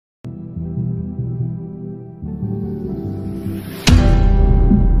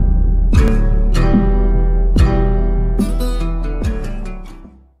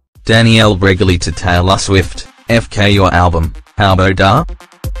Danielle Bregoli to Taylor Swift, FK your album, Howbow da?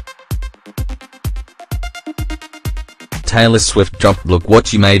 Taylor Swift dropped "Look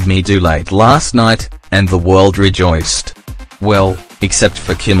What You Made Me Do" late last night, and the world rejoiced. Well, except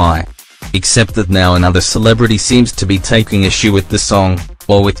for Kim I. Except that now another celebrity seems to be taking issue with the song,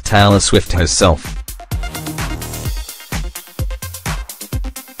 or with Taylor Swift herself.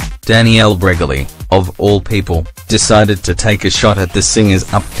 Danielle Bregoli, of all people, decided to take a shot at the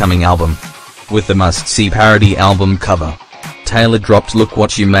singer's upcoming album. With the must-see parody album cover, Taylor dropped "Look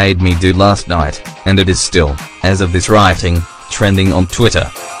What You Made Me Do" last night, and it is still, as of this writing, trending on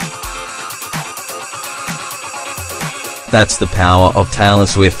Twitter. That's the power of Taylor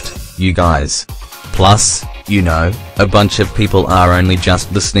Swift, you guys. Plus, you know, a bunch of people are only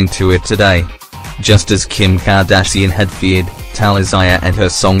just listening to it today. Just as Kim Kardashian had feared, Taylor's ire and her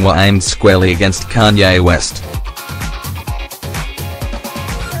song were aimed squarely against Kanye West.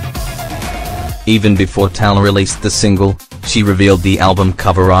 Even before Taylor released the single, she revealed the album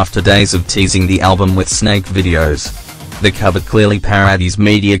cover after days of teasing the album with snake videos. The cover clearly parodies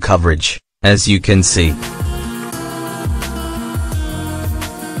media coverage, as you can see.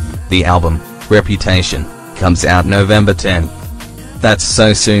 The album, Reputation, comes out November 10th. That's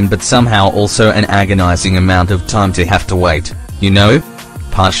so soon, but somehow also an agonizing amount of time to have to wait, you know?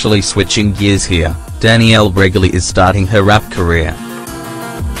 Partially switching gears here, Danielle Bregoli is starting her rap career.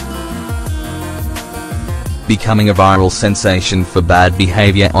 Becoming a viral sensation for bad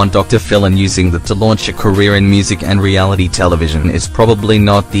behavior on Dr. Phil and using that to launch a career in music and reality television is probably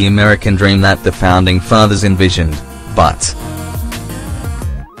not the American dream that the founding fathers envisioned, but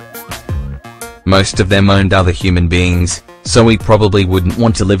most of them owned other human beings, so we probably wouldn't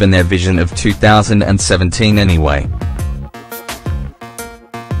want to live in their vision of 2017 anyway.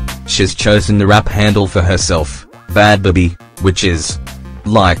 She's chosen the rap handle for herself, Bad Baby, which is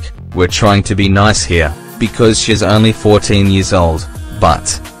like, we're trying to be nice here, because she's only 14 years old,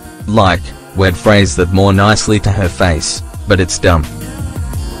 but like, we'd phrase that more nicely to her face, but it's dumb.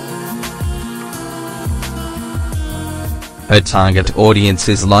 Her target audience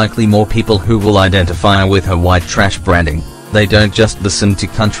is likely more people who will identify with her white trash branding. They don't just listen to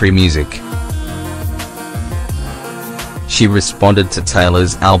country music. She responded to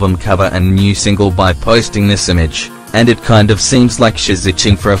Taylor's album cover and new single by posting this image, and it kind of seems like she's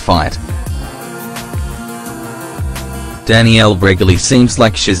itching for a fight. Danielle Bregoli seems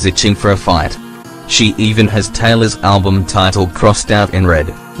like she's itching for a fight. She even has Taylor's album title crossed out in red,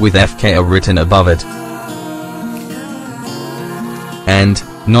 with FK written above it. And,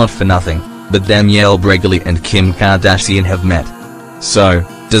 not for nothing, but Danielle Bregoli and Kim Kardashian have met. So,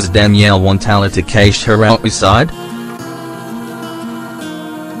 does Danielle want Taylor to cash her out Ousside?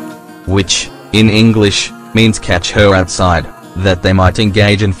 Which, in English, means catch her outside, that they might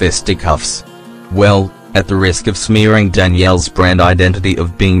engage in fisticuffs. Well, at the risk of smearing Danielle's brand identity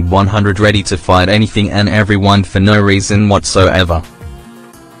of being 100 ready to fight anything and everyone for no reason whatsoever.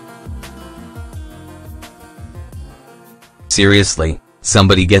 Seriously,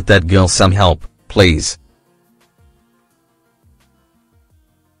 somebody get that girl some help, please.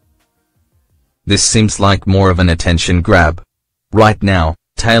 This seems like more of an attention grab. Right now,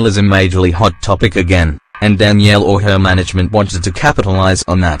 Taylor's a majorly hot topic again, and Danielle or her management wanted to capitalize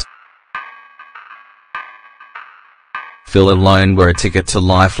on that. Phil alone were a ticket to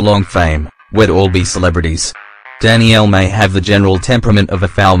lifelong fame, we'd all be celebrities. Danielle may have the general temperament of a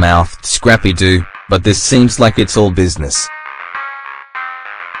foul-mouthed scrappy-doo, but this seems like it's all business.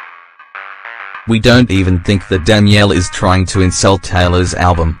 We don't even think that Danielle is trying to insult Taylor's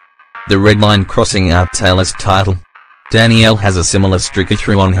album. The red line crossing out Taylor's title. Danielle has a similar streak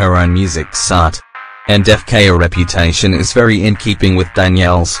through on her own music site. And FK Reputation is very in keeping with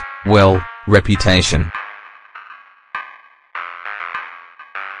Danielle's, well, reputation.